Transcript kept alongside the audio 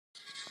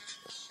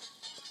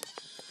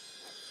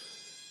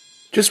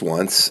Just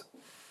once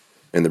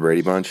in the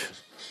Brady Bunch,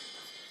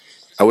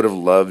 I would have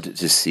loved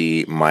to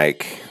see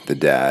Mike, the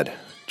dad,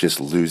 just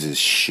lose his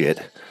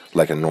shit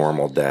like a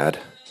normal dad.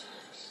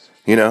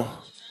 You know?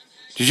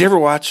 Did you ever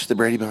watch the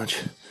Brady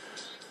Bunch?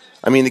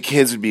 I mean, the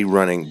kids would be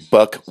running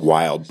buck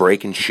wild,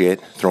 breaking shit,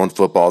 throwing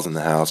footballs in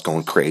the house,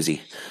 going crazy.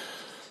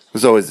 It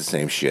was always the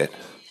same shit.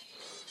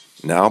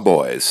 Now,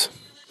 boys,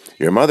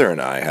 your mother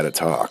and I had a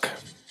talk,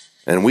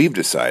 and we've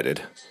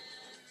decided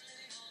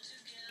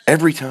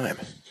every time,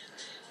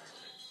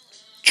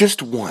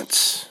 just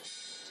once,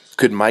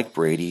 could Mike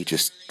Brady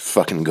just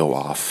fucking go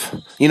off?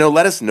 You know,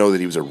 let us know that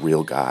he was a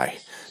real guy.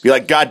 Be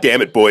like, God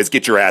damn it, boys,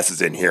 get your asses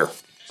in here.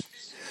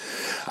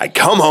 I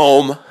come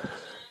home,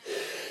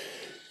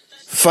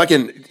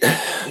 fucking,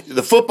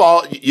 the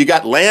football, you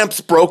got lamps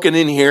broken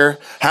in here.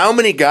 How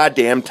many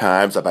goddamn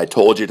times have I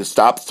told you to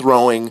stop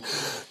throwing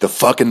the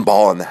fucking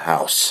ball in the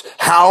house?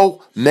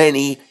 How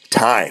many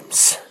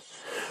times?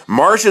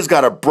 Marsha's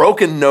got a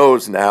broken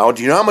nose now.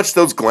 Do you know how much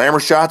those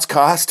glamour shots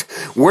cost?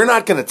 We're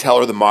not going to tell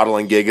her the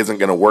modeling gig isn't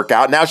going to work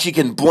out. Now she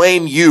can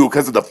blame you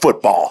because of the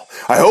football.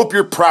 I hope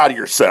you're proud of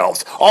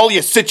yourselves. All of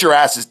you sit your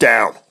asses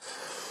down.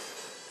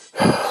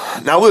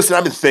 Now listen,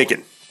 I've been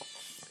thinking.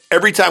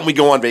 Every time we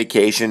go on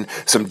vacation,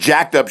 some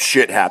jacked up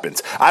shit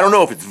happens. I don't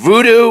know if it's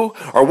voodoo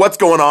or what's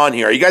going on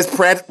here. Are you guys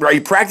are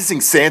you practicing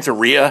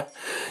Santeria?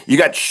 You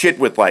got shit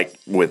with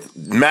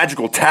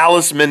magical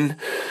talisman.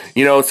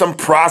 You know, some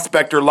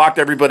prospector locked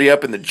everybody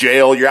up in the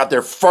jail. You're out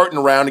there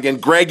farting around again.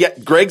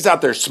 Greg's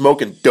out there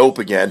smoking dope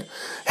again,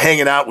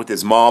 hanging out with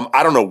his mom.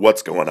 I don't know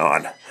what's going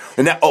on.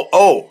 And now,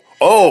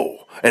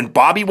 and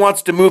Bobby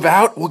wants to move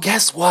out? Well,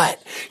 guess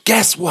what?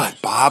 Guess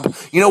what, Bob?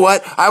 You know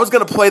what? I was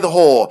going to play the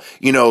whole,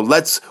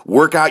 let's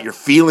work out your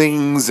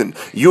feelings and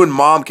you and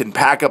Mom can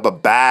pack up a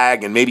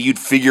bag and maybe you'd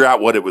figure out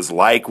what it was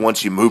like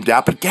once you moved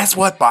out. But guess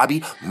what,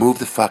 Bobby? Move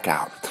the fuck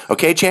out.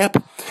 Okay,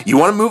 champ? You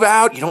want to move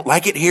out? You don't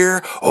like it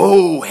here?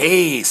 Oh,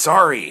 hey,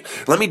 sorry.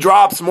 Let me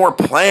draw up some more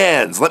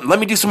plans. Let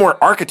me do some more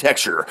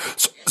architecture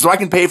so I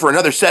can pay for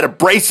another set of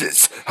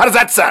braces. How does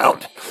that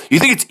sound? You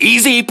think it's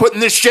easy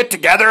putting this shit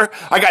together?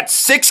 I got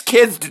 6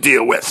 kids to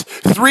deal with.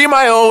 3 of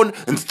my own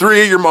and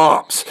 3 of your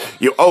mom's.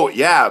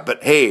 Yeah,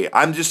 but hey,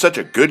 I'm just such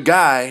a good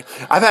guy.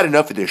 I've had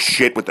enough of this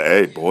shit with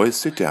hey, boys,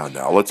 sit down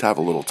now. Let's have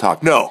a little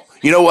talk. No,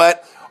 you know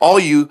what? All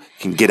you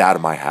can get out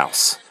of my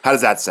house. How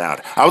does that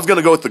sound? I was going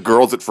to go with the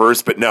girls at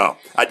first, but no,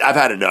 I've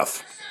had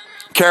enough.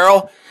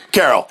 Carol,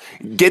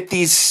 get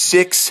these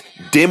 6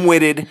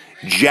 dim-witted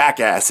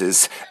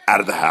jackasses out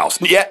of the house.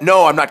 Yeah,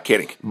 no, I'm not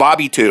kidding.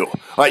 Bobby, too.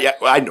 Yeah,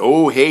 I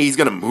know. Hey, he's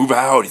going to move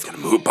out.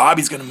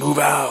 Bobby's going to move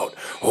out.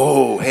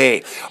 Oh,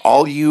 hey,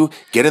 all you,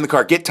 get in the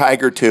car. Get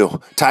Tiger,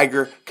 too.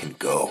 Tiger can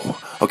go.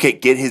 Okay,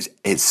 get his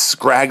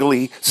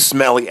scraggly,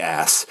 smelly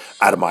ass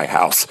out of my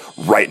house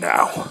right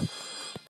now.